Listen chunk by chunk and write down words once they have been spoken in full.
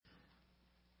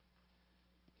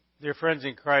Dear friends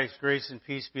in Christ, grace and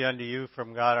peace be unto you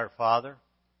from God our Father,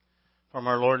 from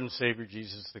our Lord and Savior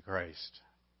Jesus the Christ.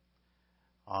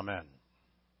 Amen.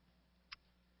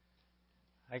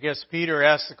 I guess Peter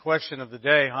asked the question of the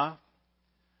day, huh?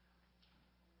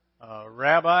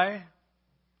 Rabbi,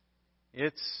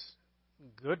 it's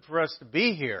good for us to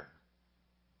be here.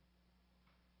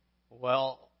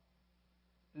 Well,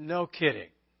 no kidding.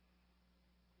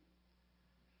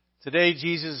 Today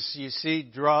Jesus, you see,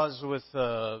 draws with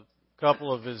a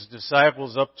couple of his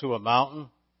disciples up to a mountain.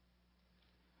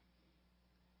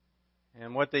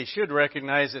 And what they should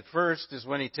recognize at first is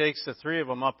when he takes the three of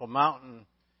them up a mountain,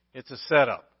 it's a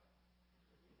setup.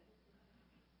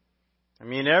 I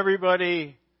mean,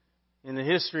 everybody in the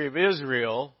history of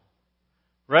Israel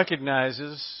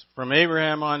recognizes from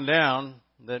Abraham on down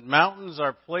that mountains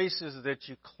are places that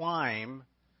you climb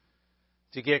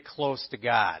to get close to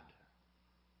God.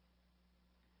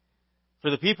 For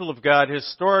the people of God,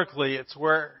 historically, it's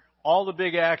where all the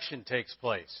big action takes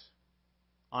place,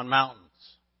 on mountains.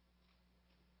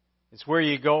 It's where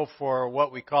you go for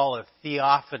what we call a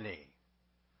theophany,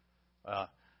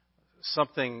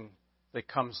 something that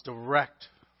comes direct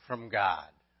from God.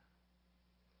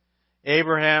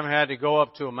 Abraham had to go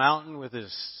up to a mountain with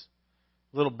his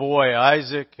little boy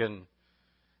Isaac, and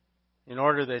in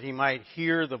order that he might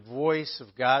hear the voice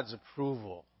of God's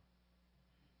approval.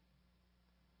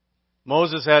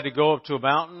 Moses had to go up to a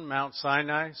mountain, Mount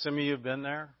Sinai. Some of you have been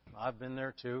there. I've been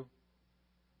there too.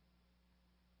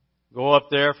 Go up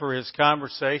there for his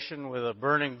conversation with a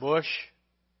burning bush.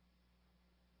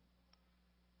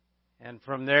 And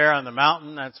from there on the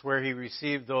mountain, that's where he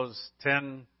received those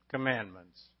 10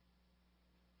 commandments.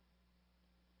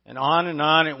 And on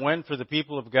it went for the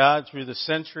people of God through the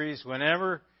centuries.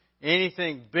 Whenever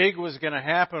anything big was going to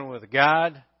happen with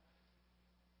God,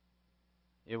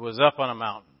 it was up on a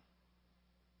mountain.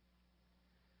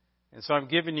 And so I'm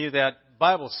giving you that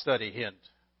Bible study hint.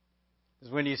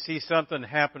 Because when you see something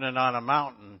happening on a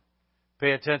mountain,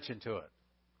 pay attention to it.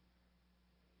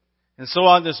 And so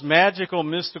on this magical,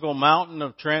 mystical mountain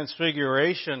of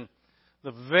transfiguration,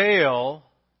 the veil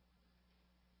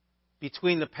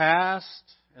between the past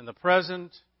and the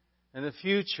present and the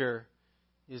future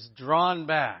is drawn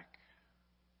back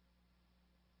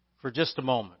for just a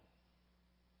moment.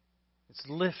 It's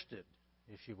lifted,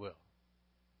 if you will.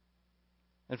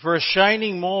 And for a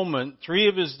shining moment, 3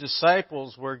 of his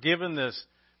disciples were given this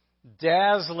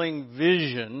dazzling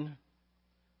vision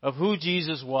of who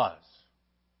Jesus was.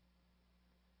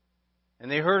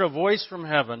 And they heard a voice from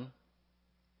heaven.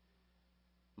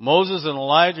 Moses and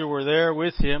Elijah were there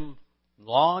with him,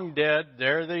 long dead.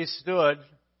 There they stood,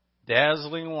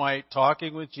 dazzling white,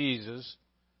 talking with Jesus.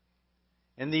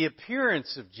 And the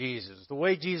appearance of Jesus, the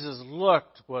way Jesus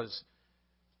looked, was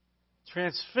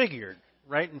transfigured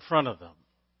right in front of them.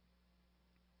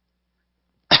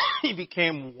 He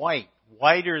became white,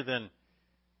 whiter than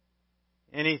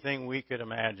anything we could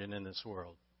imagine in this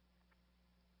world.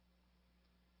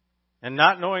 And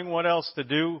not knowing what else to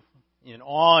do, in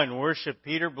awe and worship,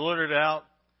 Peter blurted out,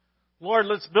 "Lord,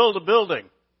 let's build a building.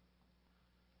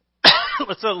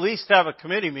 Let's at least have a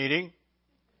committee meeting.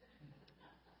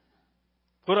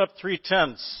 Put up 3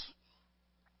 tents.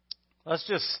 Let's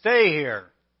just stay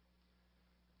here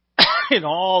in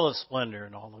all the splendor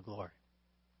and all the glory."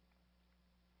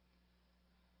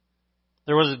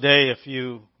 There was a day a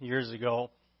few years ago.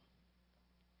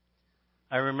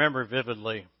 I remember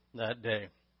vividly that day.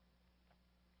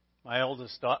 My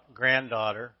oldest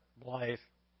granddaughter, Blythe,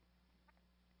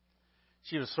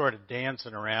 she was sort of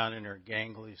dancing around in her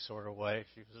gangly sort of way.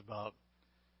 She was about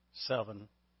 7.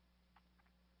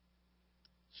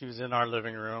 She was in our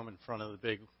living room in front of the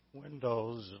big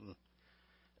windows, and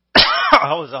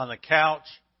I was on the couch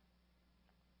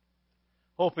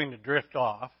hoping to drift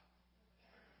off,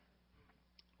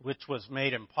 which was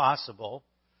made impossible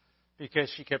because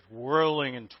she kept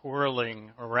whirling and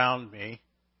twirling around me.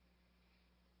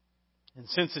 And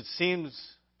since it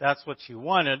seems that's what she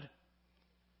wanted,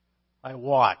 I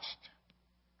watched.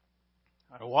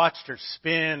 I watched her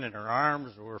spin, and her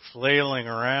arms were flailing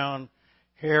around.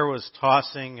 Hair was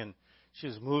tossing, and she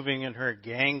was moving in her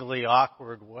gangly,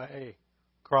 awkward way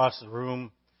across the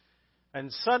room.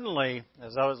 And suddenly,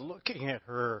 as I was looking at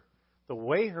her, the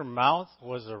way her mouth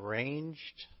was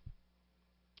arranged,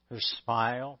 her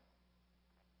smile,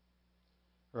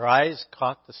 her eyes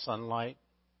caught the sunlight,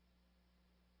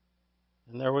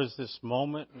 and there was this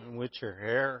moment in which her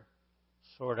hair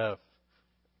sort of,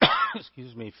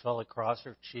 fell across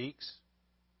her cheeks.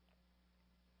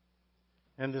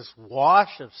 And this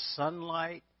wash of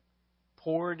sunlight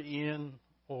poured in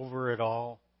over it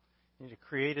all, and it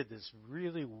created this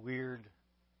really weird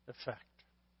effect.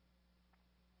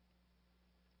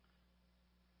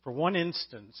 For one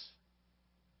instance,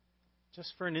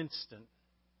 just for an instant,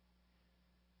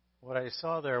 what I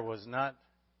saw there was not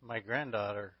my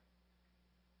granddaughter,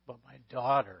 but my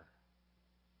daughter,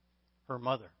 her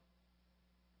mother.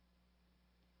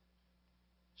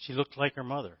 She looked like her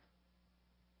mother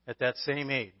at that same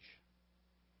age.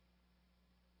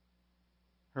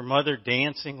 Her mother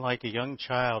dancing like a young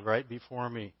child right before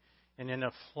me. And in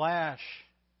a flash,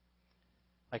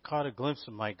 I caught a glimpse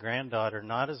of my granddaughter,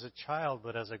 not as a child,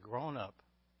 but as a grown-up,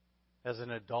 as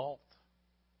an adult,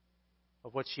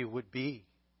 of what she would be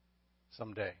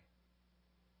someday.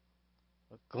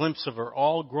 A glimpse of her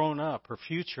all grown up, her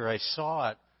future. I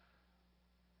saw it.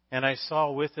 And I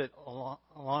saw with it,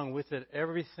 along with it,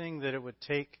 everything that it would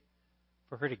take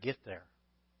for her to get there.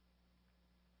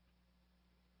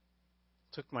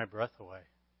 It took my breath away.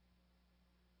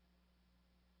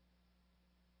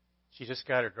 She just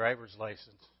got her driver's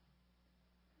license.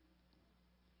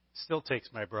 Still takes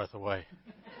my breath away.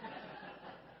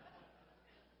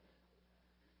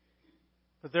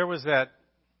 But there was that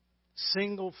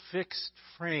single fixed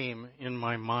frame in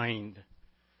my mind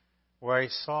where I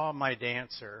saw my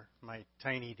dancer, my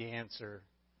tiny dancer,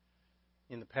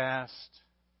 in the past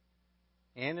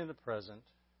and in the present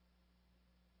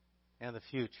and the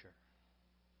future.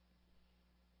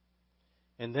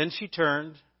 And then she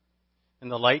turned,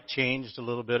 and the light changed a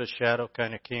little bit. A shadow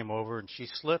kind of came over, and she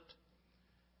slipped,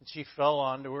 and she fell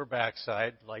onto her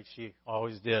backside like she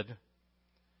always did.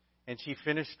 And she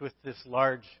finished with this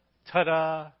large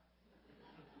ta-da.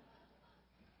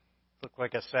 Looked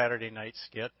like a Saturday Night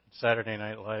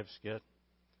Live skit.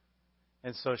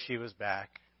 And so she was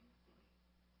back.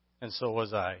 And so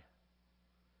was I.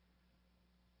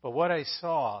 But what I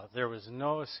saw, there was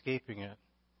no escaping it.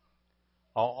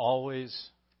 I'll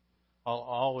always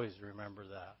remember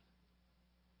that.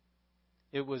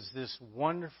 It was this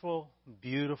wonderful,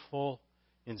 beautiful,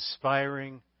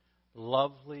 inspiring,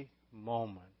 lovely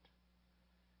moment.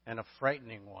 And a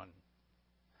frightening one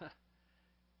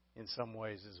in some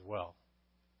ways as well.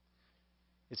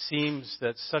 It seems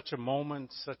that such a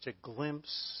moment, such a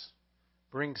glimpse,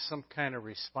 brings some kind of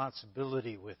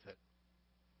responsibility with it.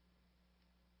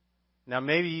 Now,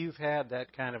 maybe you've had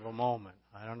that kind of a moment.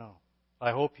 I don't know.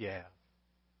 I hope you have.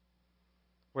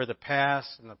 Where the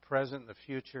past and the present and the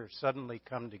future suddenly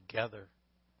come together.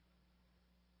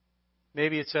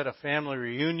 Maybe it's at a family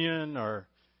reunion, or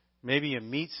maybe you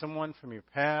meet someone from your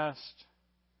past,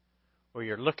 or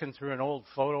you're looking through an old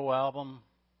photo album,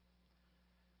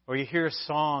 or you hear a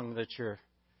song that you're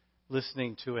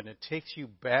listening to and it takes you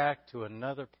back to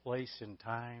another place in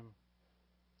time,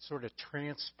 sort of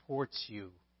transports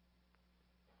you.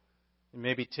 It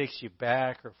maybe takes you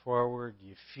back or forward,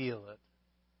 you feel it.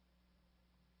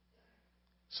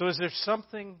 So is there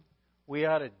something we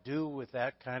ought to do with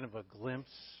that kind of a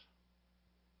glimpse?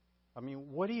 I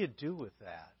mean, what do you do with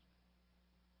that?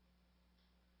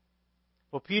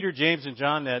 Well, Peter, James, and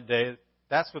John that day,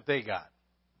 that's what they got.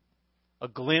 A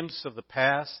glimpse of the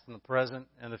past and the present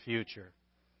and the future.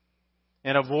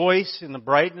 And a voice in the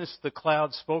brightness of the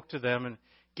cloud spoke to them and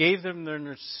gave them their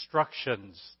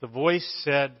instructions. The voice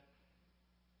said,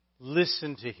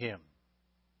 "Listen to him."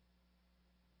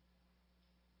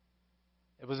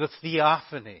 It was a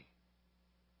theophany.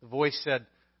 The voice said,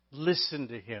 "Listen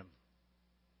to him."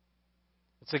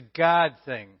 It's a God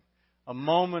thing, a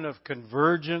moment of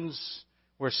convergence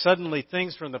where suddenly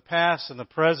things from the past and the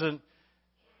present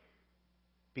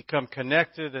become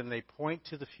connected and they point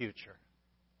to the future.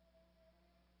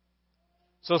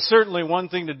 So certainly one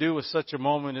thing to do with such a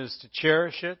moment is to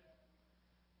cherish it,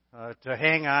 to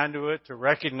hang on to it, to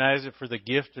recognize it for the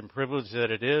gift and privilege that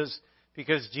it is,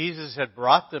 because Jesus had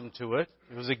brought them to it.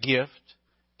 It was a gift.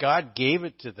 God gave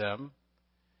it to them.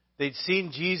 They'd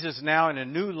seen Jesus now in a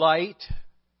new light,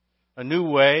 a new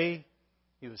way.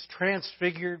 He was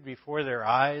transfigured before their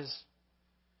eyes.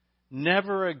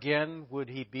 Never again would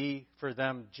he be for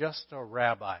them just a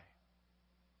rabbi.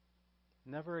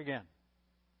 Never again.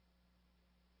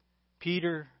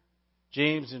 Peter,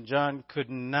 James, and John could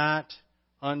not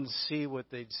unsee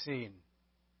what they'd seen.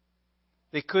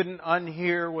 They couldn't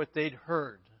unhear what they'd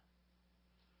heard.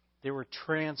 They were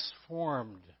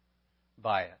transformed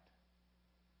by it.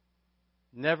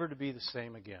 Never to be the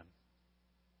same again.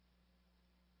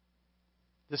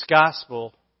 This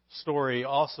gospel story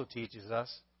also teaches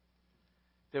us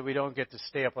that we don't get to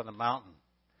stay up on the mountain.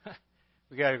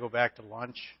 We got to go back to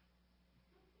lunch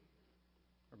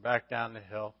or back down the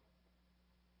hill.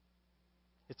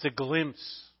 It's a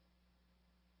glimpse.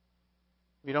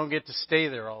 We don't get to stay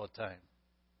there all the time.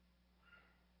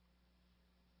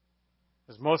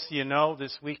 As most of you know,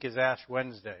 this week is Ash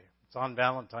Wednesday. It's on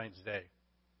Valentine's Day.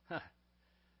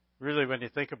 Really, when you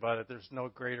think about it, there's no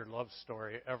greater love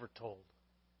story ever told.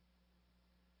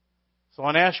 So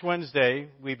on Ash Wednesday,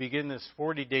 we begin this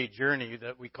 40-day journey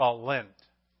that we call Lent.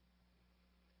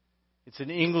 It's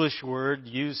an English word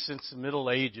used since the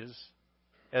Middle Ages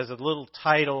as a little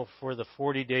title for the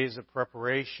 40 days of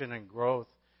preparation and growth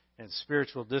and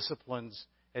spiritual disciplines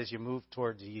as you move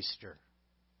towards Easter.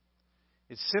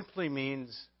 It simply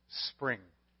means spring.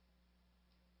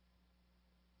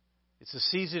 It's a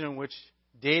season in which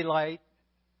daylight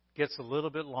gets a little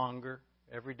bit longer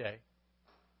every day.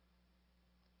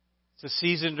 It's a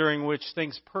season during which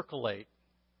things percolate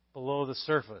below the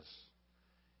surface.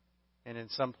 And in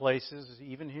some places,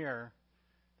 even here,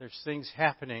 there's things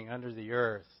happening under the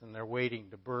earth, and they're waiting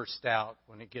to burst out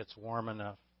when it gets warm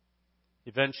enough.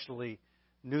 Eventually,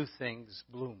 new things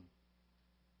bloom.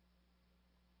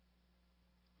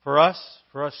 For us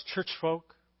church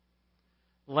folk,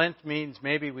 Lent means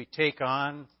maybe we take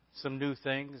on some new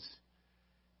things.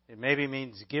 It maybe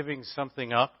means giving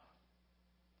something up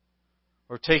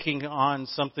or taking on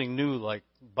something new like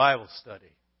Bible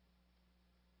study.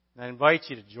 And I invite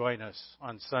you to join us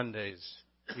on Sundays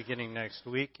beginning next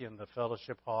week in the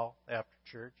fellowship hall after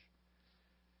church.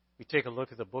 We take a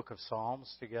look at the book of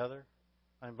Psalms together.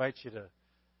 I invite you to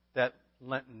that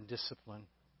Lenten discipline.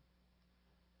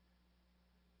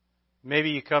 Maybe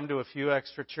you come to a few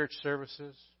extra church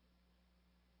services.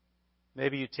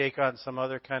 Maybe you take on some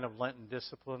other kind of Lenten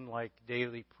discipline like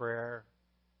daily prayer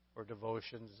or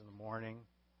devotions in the morning.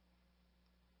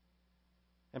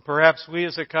 And perhaps we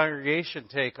as a congregation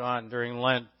take on during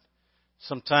Lent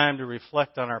some time to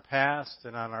reflect on our past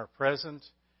and on our present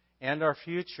and our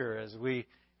future as we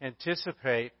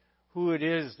anticipate who it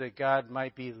is that God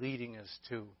might be leading us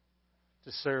to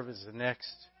serve as the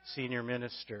next senior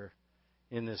minister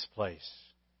in this place.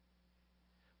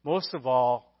 Most of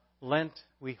all, Lent,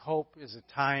 we hope, is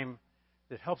a time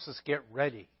that helps us get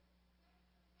ready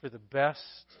for the best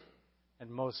and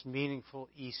most meaningful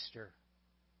Easter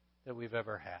that we've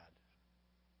ever had.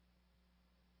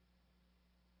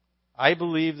 I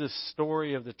believe the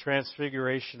story of the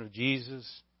transfiguration of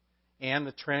Jesus and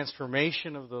the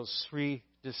transformation of those 3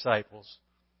 disciples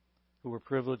who were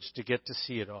privileged to get to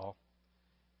see it all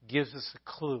gives us a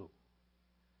clue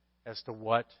as to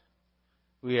what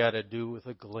we ought to do with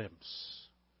a glimpse.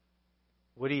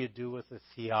 What do you do with a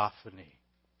theophany?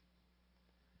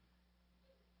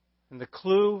 And the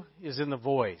clue is in the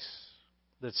voice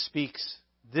that speaks,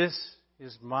 "This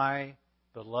is my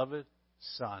beloved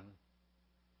Son.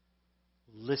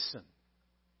 Listen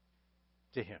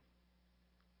to him."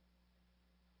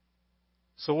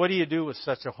 So what do you do with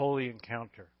such a holy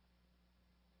encounter?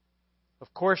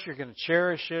 Of course, you're going to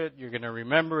cherish it. You're going to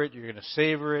remember it. You're going to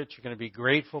savor it. You're going to be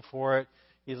grateful for it.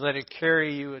 You let it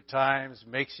carry you at times. It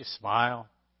makes you smile.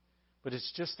 But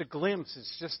it's just a glimpse.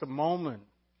 It's just a moment.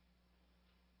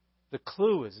 The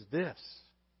clue is this.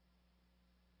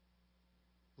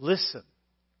 Listen.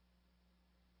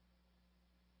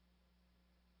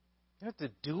 You don't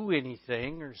have to do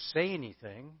anything or say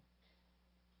anything.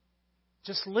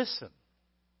 Just listen.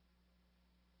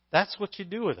 That's what you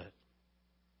do with it.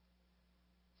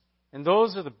 And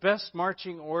those are the best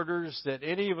marching orders that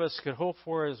any of us could hope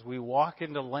for as we walk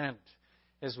into Lent,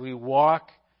 as we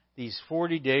walk these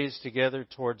 40 days together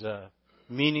towards a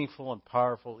meaningful and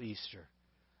powerful Easter.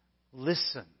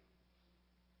 Listen.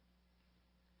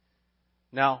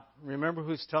 Now, remember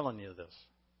who's telling you this.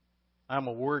 I'm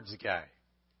a words guy.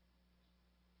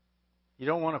 You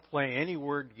don't want to play any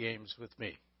word games with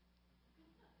me.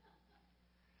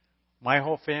 My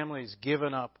whole family's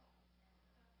given up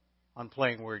on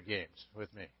playing word games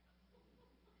with me.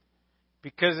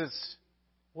 Because it's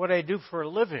what I do for a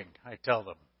living, I tell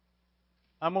them.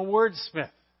 I'm a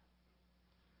wordsmith.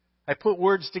 I put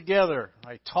words together.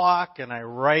 I talk and I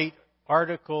write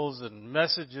articles and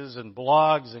messages and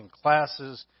blogs and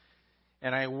classes.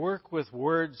 And I work with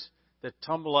words that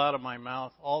tumble out of my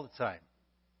mouth all the time.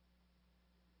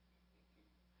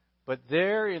 But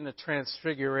there in the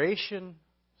Transfiguration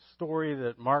story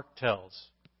that Mark tells,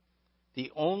 the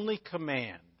only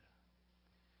command,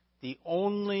 the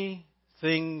only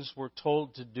things we're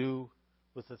told to do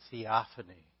with a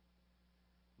theophany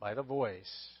by the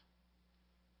voice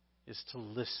is to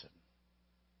listen.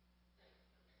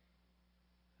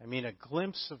 I mean, a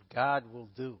glimpse of God will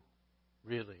do.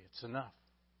 Really, it's enough.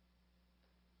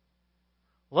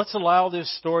 Let's allow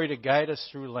this story to guide us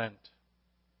through Lent.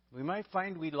 We might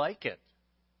find we like it.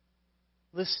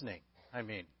 Listening,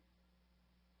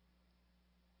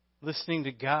 Listening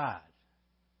to God.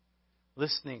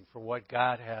 Listening for what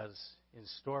God has in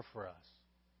store for us.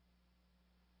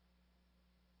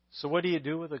 So what do you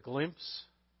do with a glimpse?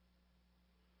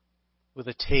 with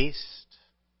a taste,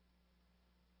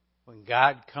 when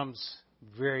God comes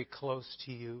very close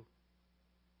to you,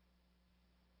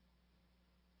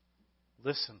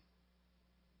 listen.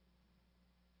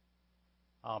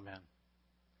 Amen.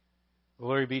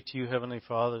 Glory be to you, Heavenly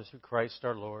Father, through Christ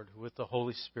our Lord, who with the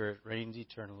Holy Spirit reigns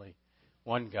eternally,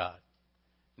 one God,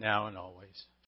 now and always.